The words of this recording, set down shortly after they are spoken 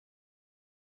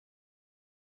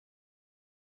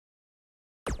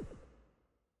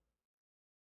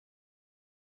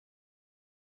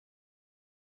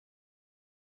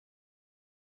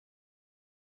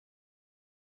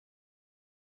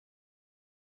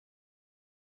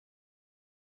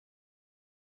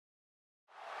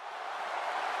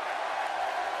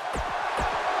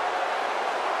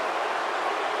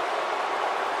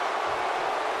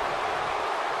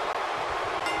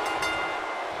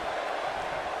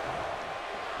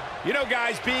You know,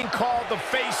 guys, being called the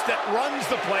face that runs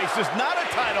the place is not a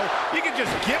title you can just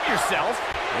give yourself.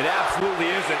 It absolutely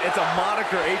isn't. It's a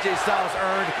moniker AJ Styles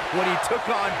earned when he took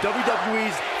on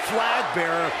WWE's flag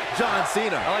bearer, John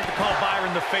Cena. I like to call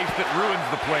Byron the face that ruins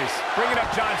the place. Bringing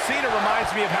up John Cena reminds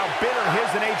me of how bitter his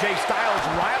and AJ Styles'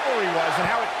 rivalry was and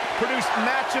how it produced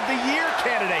Match of the Year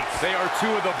candidates. They are two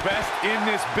of the best in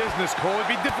this business, Cole. It'd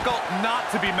be difficult not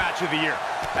to be Match of the Year.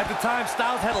 At the time,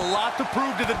 Styles had a lot to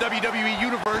prove to the WWE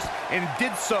Universe and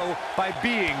did so by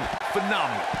being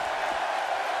phenomenal.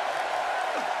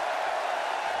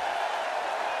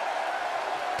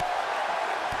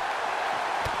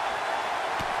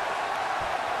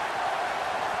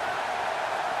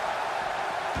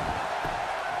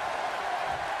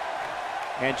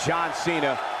 And John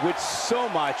Cena with so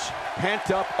much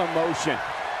pent-up emotion.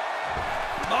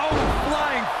 Oh,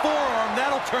 flying forearm,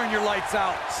 that'll turn your lights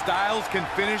out. Styles can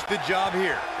finish the job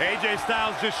here. AJ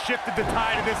Styles just shifted the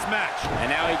tide of this match. And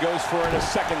now he goes for it a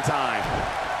second time.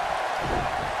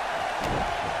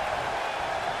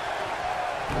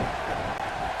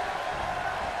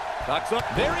 Tucks up.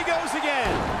 There he goes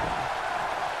again.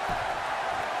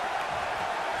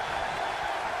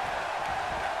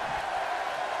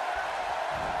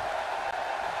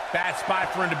 Bad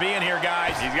spot for him to be in here,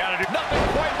 guys. He's got to do nothing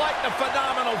quite like the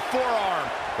phenomenal forearm.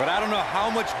 But I don't know how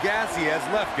much gas he has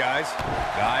left, guys.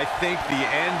 I think the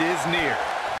end is near.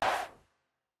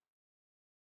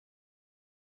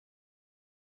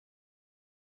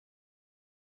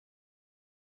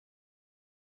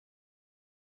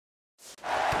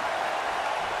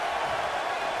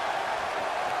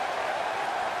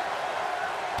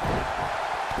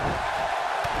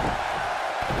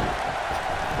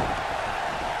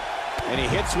 And he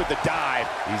hits with the dive.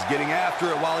 He's getting after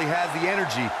it while he has the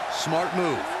energy. Smart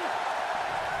move.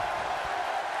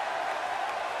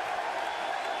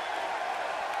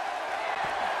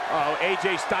 Oh,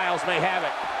 AJ Styles may have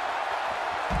it.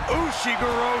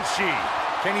 Ushigoroshi.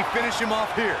 Can he finish him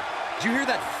off here? Did you hear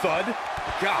that thud?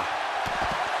 God.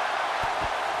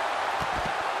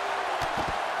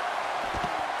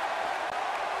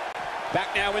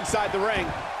 Back now inside the ring.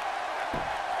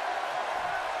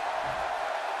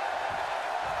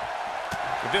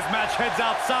 If this match heads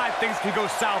outside, things can go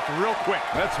south real quick.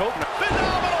 Let's hope not.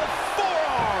 Phenomenal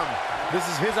forearm! This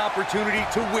is his opportunity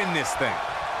to win this thing.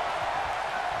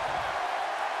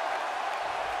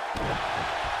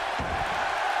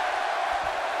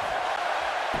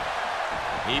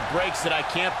 He breaks it. I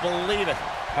can't believe it.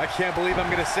 I can't believe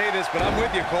I'm going to say this, but I'm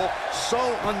with you, Cole. So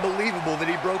unbelievable that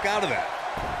he broke out of that.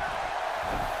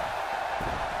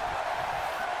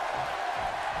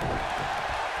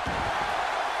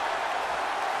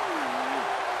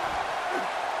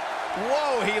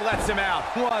 Whoa, he lets him out.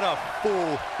 What a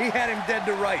fool. He had him dead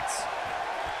to rights.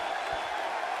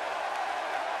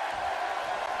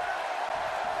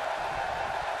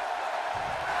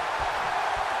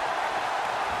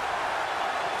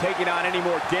 Taking on any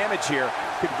more damage here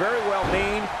could very well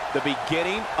mean the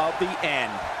beginning of the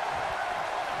end.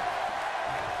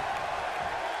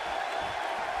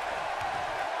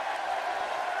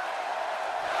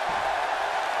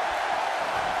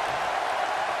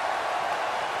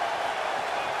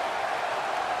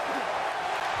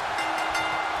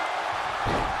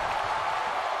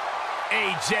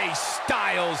 AJ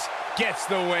Styles gets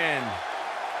the win.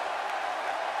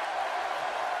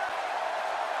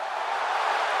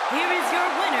 Here is your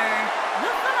winner,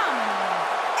 the phenomenal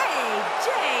AJ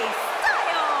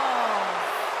Styles.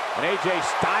 And AJ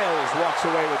Styles walks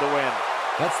away with the win.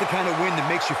 That's the kind of win that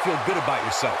makes you feel good about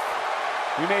yourself.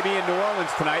 We may be in New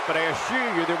Orleans tonight, but I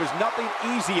assure you there was nothing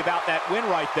easy about that win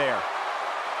right there.